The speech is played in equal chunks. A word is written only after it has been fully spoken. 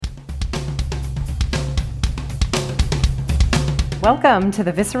Welcome to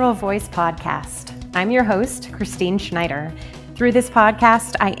the Visceral Voice Podcast. I'm your host, Christine Schneider. Through this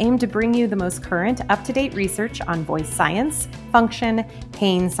podcast, I aim to bring you the most current, up-to-date research on voice science, function,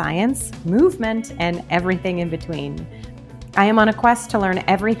 pain science, movement, and everything in between. I am on a quest to learn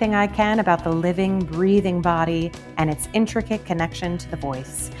everything I can about the living, breathing body and its intricate connection to the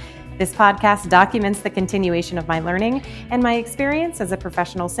voice. This podcast documents the continuation of my learning and my experience as a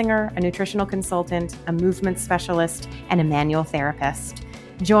professional singer, a nutritional consultant, a movement specialist, and a manual therapist.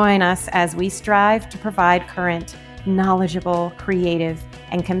 Join us as we strive to provide current, knowledgeable, creative,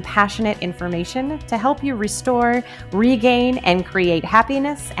 and compassionate information to help you restore, regain, and create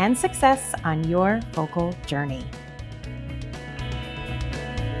happiness and success on your vocal journey.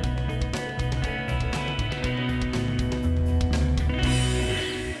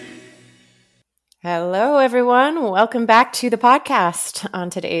 Hello, everyone. Welcome back to the podcast. On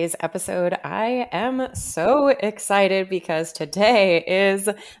today's episode, I am so excited because today is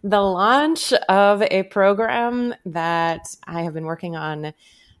the launch of a program that I have been working on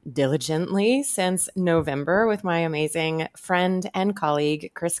diligently since November with my amazing friend and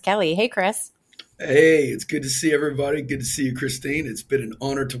colleague, Chris Kelly. Hey, Chris. Hey, it's good to see everybody. Good to see you, Christine. It's been an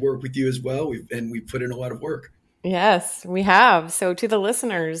honor to work with you as well. We've put in a lot of work. Yes, we have. So to the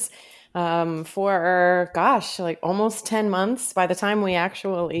listeners, for almost 10 months. By the time we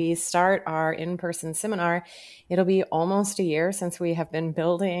actually start our in-person seminar, it'll be almost a year since we have been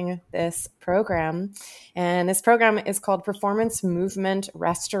building this program. And this program is called Performance Movement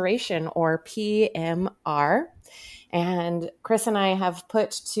Restoration, or PMR. And Chris and I have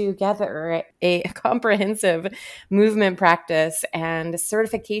put together a comprehensive movement practice and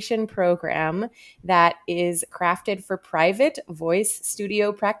certification program that is crafted for private voice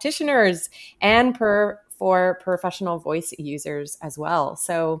studio practitioners and for professional voice users as well.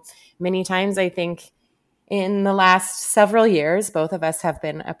 So many times, I think in the last several years, both of us have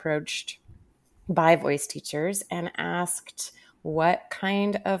been approached by voice teachers and asked what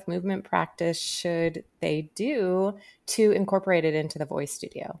kind of movement practice should they do to incorporate it into the voice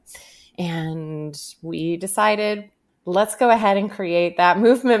studio. And we decided, let's go ahead and create that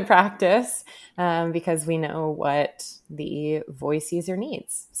movement practice because we know what the voice user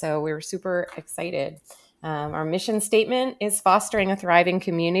needs. So we were super excited. Our mission statement is fostering a thriving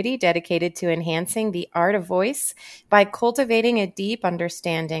community dedicated to enhancing the art of voice by cultivating a deep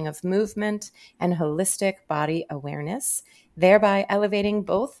understanding of movement and holistic body awareness, thereby elevating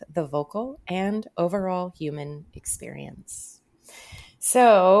both the vocal and overall human experience.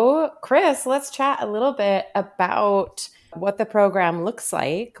 So, Chris, let's chat a little bit about what the program looks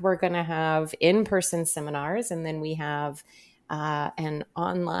like. We're going to have in-person seminars, and then we have an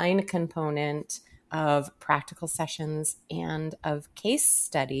online component of practical sessions and of case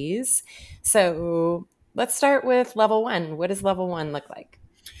studies. So let's start with level one. What does level one look like?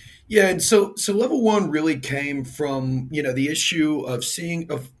 Yeah, and so level one really came from, the issue of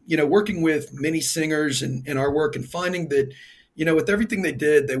working with many singers in our work and finding that, with everything they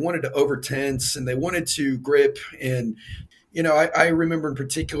did, they wanted to overtense and they wanted to grip. And, I remember in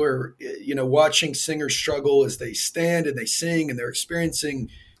particular, watching singers struggle as they stand and they sing and they're experiencing,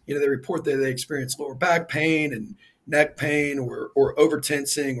 they report that they experience lower back pain and neck pain or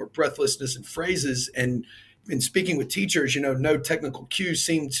overtensing or breathlessness in phrases. And in speaking with teachers, no technical cues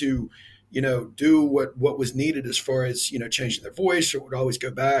seemed to, do what was needed as far as, changing their voice, or would always go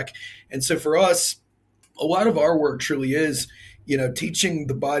back. And so for us, a lot of our work truly is, teaching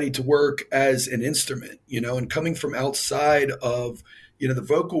the body to work as an instrument, and coming from outside of, the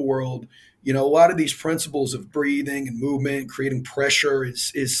vocal world. A lot of these principles of breathing and movement, creating pressure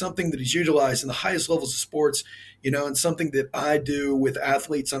is something that is utilized in the highest levels of sports, and something that I do with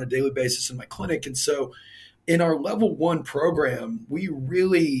athletes on a daily basis in my clinic. And so in our level one program, we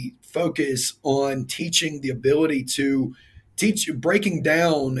really focus on teaching the ability to breaking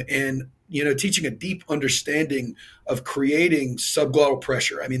down and, teaching a deep understanding of creating subglottal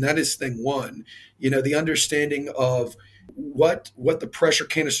pressure. I mean, that is thing one, the understanding of what the pressure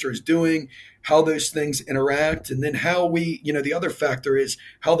canister is doing, how those things interact, and then how we, the other factor is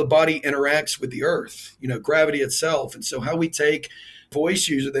how the body interacts with the earth, gravity itself. And so how we take voice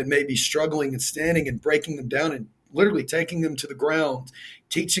user that may be struggling and standing and breaking them down and literally taking them to the ground,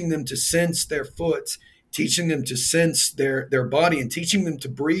 teaching them to sense their foot, teaching them to sense their body, and teaching them to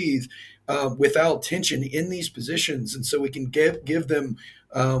breathe without tension in these positions. And so we can give them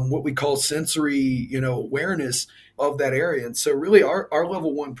what we call sensory, awareness of that area. And so really our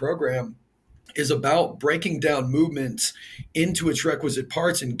level one program is about breaking down movements into its requisite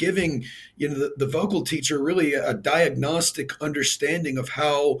parts and giving the vocal teacher really a diagnostic understanding of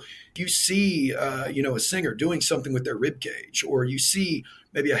how you see a singer doing something with their rib cage, or you see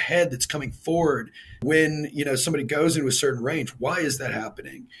maybe a head that's coming forward when somebody goes into a certain range. Why is that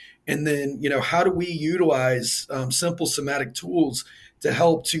happening? And then how do we utilize simple somatic tools to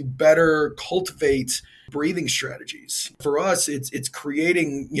help to better cultivate breathing strategies? For us, it's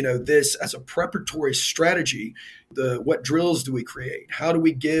creating this as a preparatory strategy. What drills do we create? How do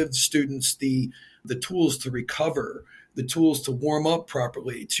we give students the tools to recover, the tools to warm up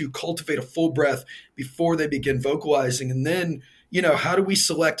properly, to cultivate a full breath before they begin vocalizing? And then how do we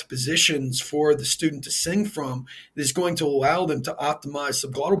select positions for the student to sing from that is going to allow them to optimize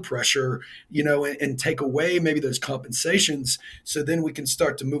subglottal pressure, and take away maybe those compensations, so then we can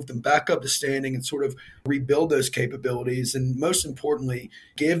start to move them back up to standing and sort of rebuild those capabilities. And most importantly,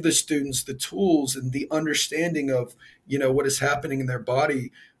 give the students the tools and the understanding of, what is happening in their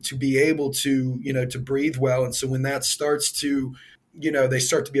body to be able to, to breathe well. And so when that starts to they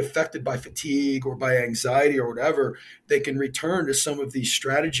start to be affected by fatigue or by anxiety or whatever, they can return to some of these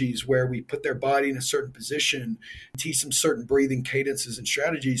strategies where we put their body in a certain position, teach them certain breathing cadences and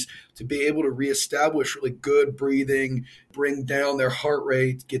strategies to be able to reestablish really good breathing, bring down their heart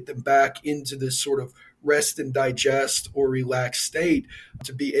rate, get them back into this sort of rest and digest or relaxed state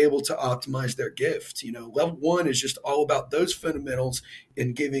to be able to optimize their gift. Level 1 is just all about those fundamentals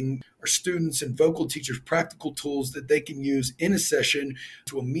and giving our students and vocal teachers practical tools that they can use in a session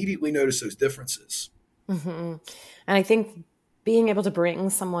to immediately notice those differences. Mm-hmm. And I think being able to bring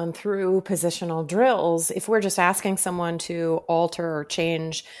someone through positional drills, if we're just asking someone to alter or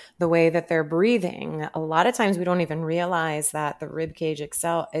change the way that they're breathing, a lot of times we don't even realize that the rib cage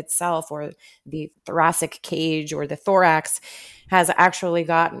itself or the thoracic cage or the thorax has actually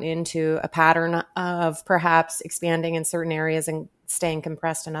gotten into a pattern of perhaps expanding in certain areas and staying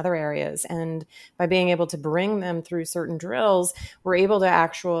compressed in other areas. And by being able to bring them through certain drills, we're able to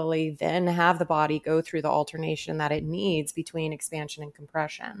actually then have the body go through the alternation that it needs between expansion and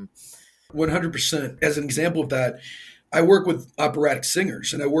compression. 100%. As an example of that, I work with operatic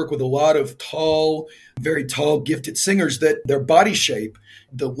singers, and I work with a lot of tall, very tall, gifted singers that their body shape,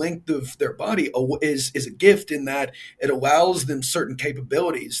 the length of their body is a gift in that it allows them certain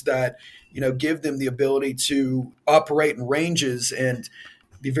capabilities that, give them the ability to operate in ranges and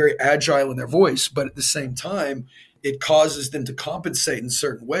be very agile in their voice. But at the same time, it causes them to compensate in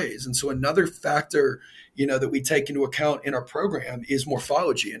certain ways. And so another factor, that we take into account in our program is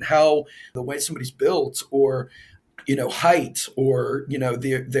morphology and how the way somebody's built, or height, or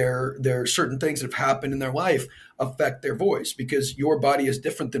there are certain things that have happened in their life affect their voice, because your body is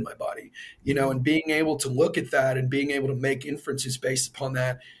different than my body, and being able to look at that and being able to make inferences based upon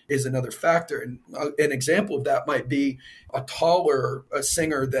that is another factor. And an example of that might be a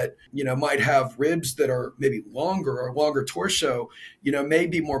singer that might have ribs that are maybe longer, or longer torso, may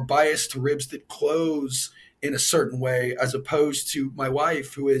be more biased to ribs that close in a certain way, as opposed to my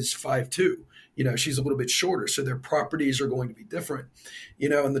wife, who is 5'2". She's a little bit shorter, so their properties are going to be different.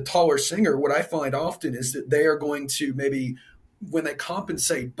 And the taller singer, what I find often is that they are going to maybe, when they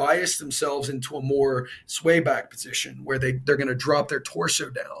compensate, bias themselves into a more sway back position where they're going to drop their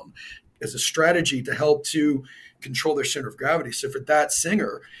torso down as a strategy to help to control their center of gravity. So for that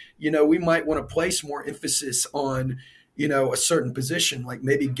singer, we might want to place more emphasis on a certain position, like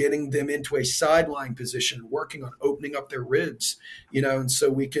maybe getting them into a sideline position, working on opening up their ribs, and so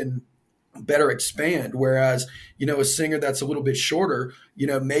we can better expand. Whereas, a singer that's a little bit shorter,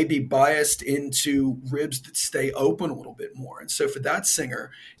 may be biased into ribs that stay open a little bit more. And so for that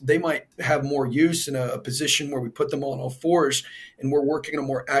singer, they might have more use in a position where we put them on all fours and we're working on a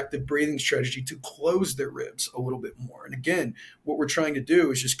more active breathing strategy to close their ribs a little bit more. And again, what we're trying to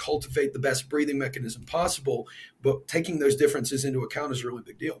do is just cultivate the best breathing mechanism possible, but taking those differences into account is a really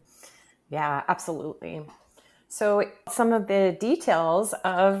big deal. Yeah, absolutely. So some of the details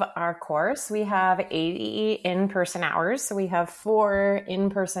of our course, we have 80 in-person hours. So we have 4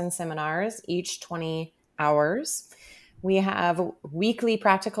 in-person seminars, each 20 hours. We have weekly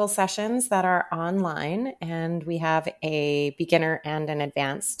practical sessions that are online, and we have a beginner and an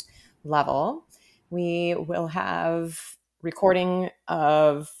advanced level. We will have recording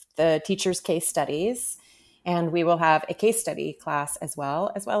of the teacher's case studies, and we will have a case study class as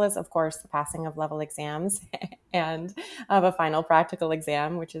well as, of course, the passing of level exams and of a final practical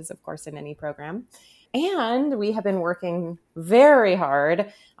exam, which is, of course, in any program. And we have been working very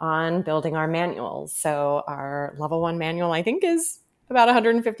hard on building our manuals. So our level 1 manual, I think, is about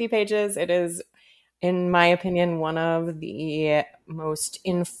 150 pages. It is in my opinion, one of the most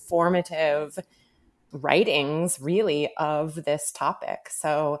informative writings really of this topic.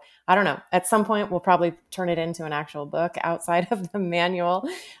 So I don't know, at some point we'll probably turn it into an actual book outside of the manual,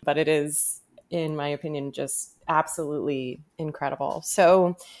 but it is, in my opinion, just absolutely incredible.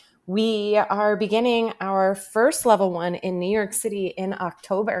 So we are beginning our first level 1 in New York City in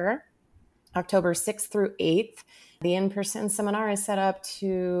October 6th through 8th. The in-person seminar is set up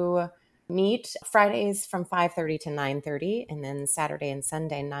to meet Fridays from 5:30 to 9:30, and then Saturday and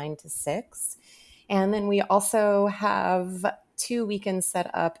Sunday 9 to 6. And then we also have 2 weekends set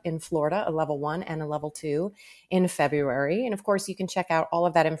up in Florida, a level 1 and a level 2 in February. And of course, you can check out all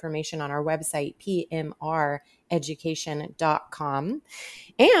of that information on our website, pmreducation.com.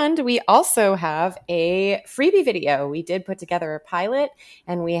 And we also have a freebie video. We did put together a pilot,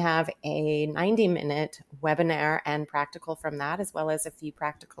 and we have a 90-minute webinar and practical from that, as well as a few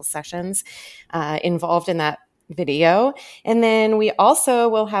practical sessions involved in that video. And then we also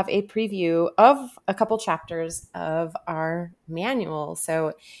will have a preview of a couple chapters of our manual.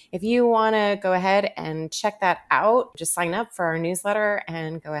 So if you want to go ahead and check that out, just sign up for our newsletter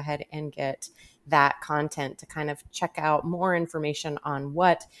and go ahead and get that content to kind of check out more information on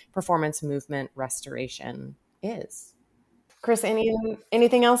what performance movement restoration is. Chris,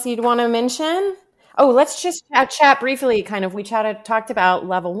 anything else you'd want to mention? Oh, let's just chat briefly. We talked about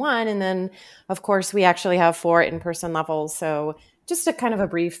level 1, and then of course we actually have 4 in-person levels. So just a kind of a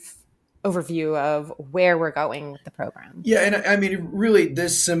brief overview of where we're going with the program. Yeah, and I mean, really,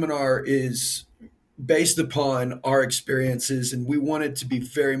 this seminar is based upon our experiences, and we want it to be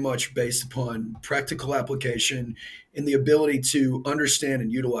very much based upon practical application and the ability to understand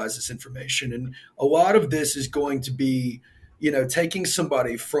and utilize this information. And a lot of this is going to be, taking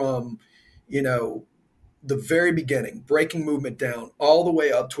somebody from, the very beginning, breaking movement down all the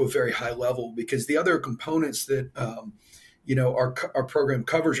way up to a very high level, because the other components that, our program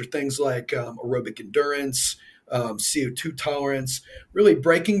covers are things like aerobic endurance, CO2 tolerance, really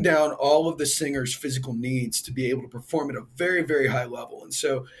breaking down all of the singer's physical needs to be able to perform at a very, very high level. And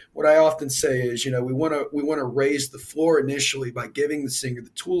so what I often say is, we want to raise the floor initially by giving the singer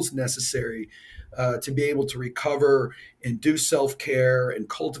the tools necessary to be able to recover and do self-care and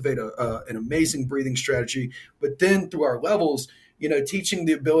cultivate an amazing breathing strategy. But then through our levels, teaching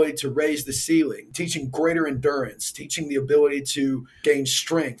the ability to raise the ceiling, teaching greater endurance, teaching the ability to gain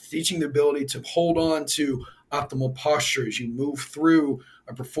strength, teaching the ability to hold on to optimal posture as you move through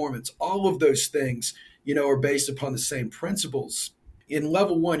a performance. All of those things, are based upon the same principles. In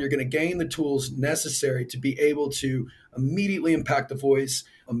level 1, you're going to gain the tools necessary to be able to immediately impact the voice,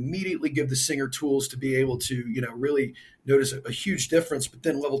 immediately give the singer tools to be able to, really notice a huge difference. But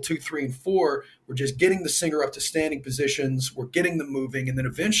then level 2, 3, and 4, we're just getting the singer up to standing positions. We're getting them moving. And then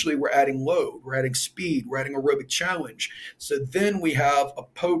eventually we're adding load, we're adding speed, we're adding aerobic challenge. So then we have a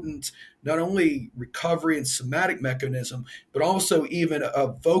potent, not only recovery and somatic mechanism, but also even a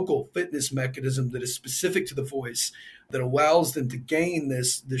vocal fitness mechanism that is specific to the voice that allows them to gain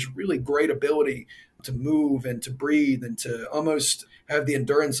this really great ability to move and to breathe and to almost have the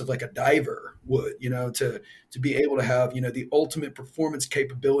endurance of like a diver would, to be able to have, the ultimate performance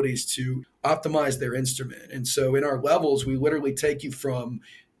capabilities to optimize their instrument. And so in our levels, we literally take you from,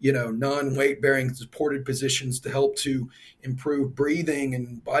 non-weight bearing supported positions to help to improve breathing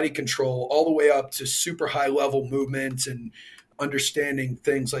and body control all the way up to super high level movement and understanding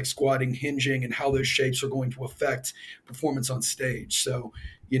things like squatting, hinging, and how those shapes are going to affect performance on stage. So,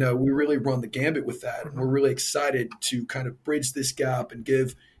 we really run the gambit with that. And we're really excited to kind of bridge this gap and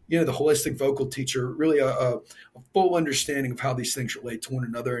give, the holistic vocal teacher really a full understanding of how these things relate to one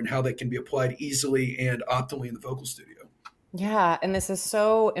another and how they can be applied easily and optimally in the vocal studio. Yeah, and this is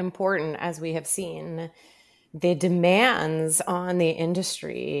so important, as we have seen the demands on the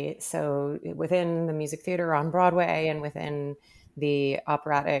industry. So within the music theater on Broadway and within the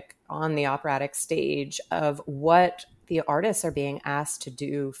operatic stage of what the artists are being asked to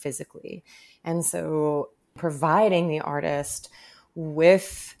do physically. And so providing the artist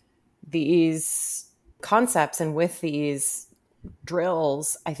with these concepts and with these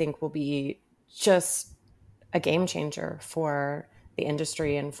drills, I think will be just a game changer for the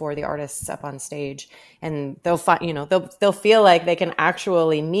industry and for the artists up on stage. And they'll they'll feel like they can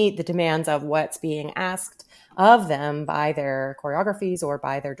actually meet the demands of what's being asked of them by their choreographies or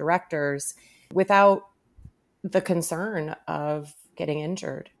by their directors without the concern of getting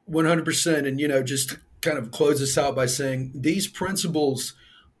injured. 100%. And, just kind of close this out by saying these principles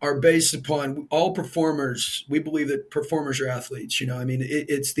are based upon all performers. We believe that performers are athletes.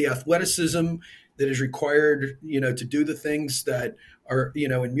 It's the athleticism that is required, to do the things that are,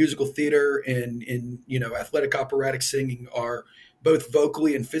 in musical theater and in, athletic operatic singing are both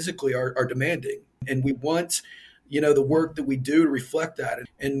vocally and physically are demanding. And we want, the work that we do to reflect that.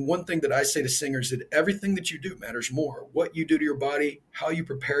 And one thing that I say to singers, that everything that you do matters more. What you do to your body, how you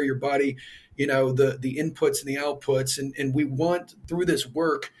prepare your body, the inputs and the outputs. And we want, through this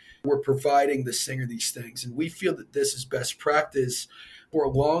work, we're providing the singer these things. And we feel that this is best practice for a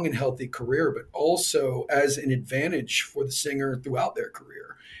long and healthy career, but also as an advantage for the singer throughout their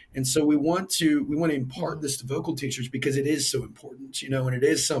career. And so we want to impart this to vocal teachers because it is so important, and it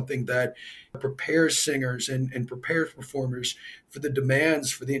is something that prepares singers and prepares performers for the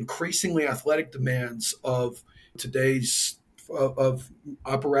demands, for the increasingly athletic demands of today's of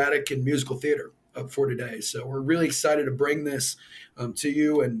operatic and musical theater for today. So we're really excited to bring this to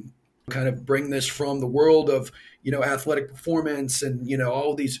you and kind of bring this from the world of, athletic performance and,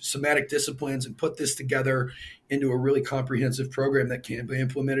 all these somatic disciplines and put this together into a really comprehensive program that can be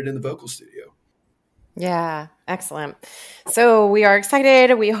implemented in the vocal studio. Yeah, excellent. So we are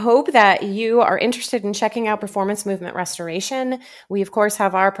excited. We hope that you are interested in checking out Performance Movement Restoration. We, of course,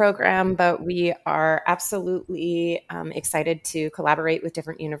 have our program, but we are absolutely excited to collaborate with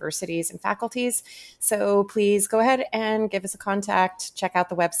different universities and faculties. So please go ahead and give us a contact, check out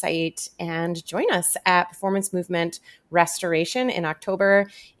the website, and join us at Performance Movement Restoration in October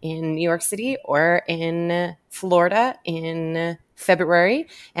in New York City or in Florida in February.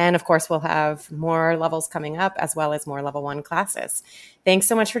 And of course, we'll have more levels coming up as well as more level 1 classes. Thanks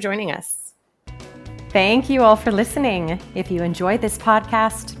so much for joining us. Thank you all for listening. If you enjoyed this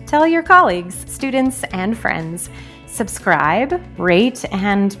podcast, tell your colleagues, students, and friends. Subscribe, rate,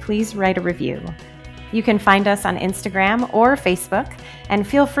 and please write a review. You can find us on Instagram or Facebook, and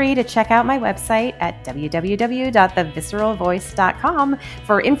feel free to check out my website at www.thevisceralvoice.com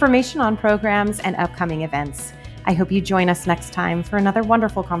for information on programs and upcoming events. I hope you join us next time for another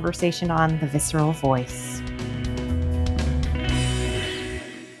wonderful conversation on The Visceral Voice.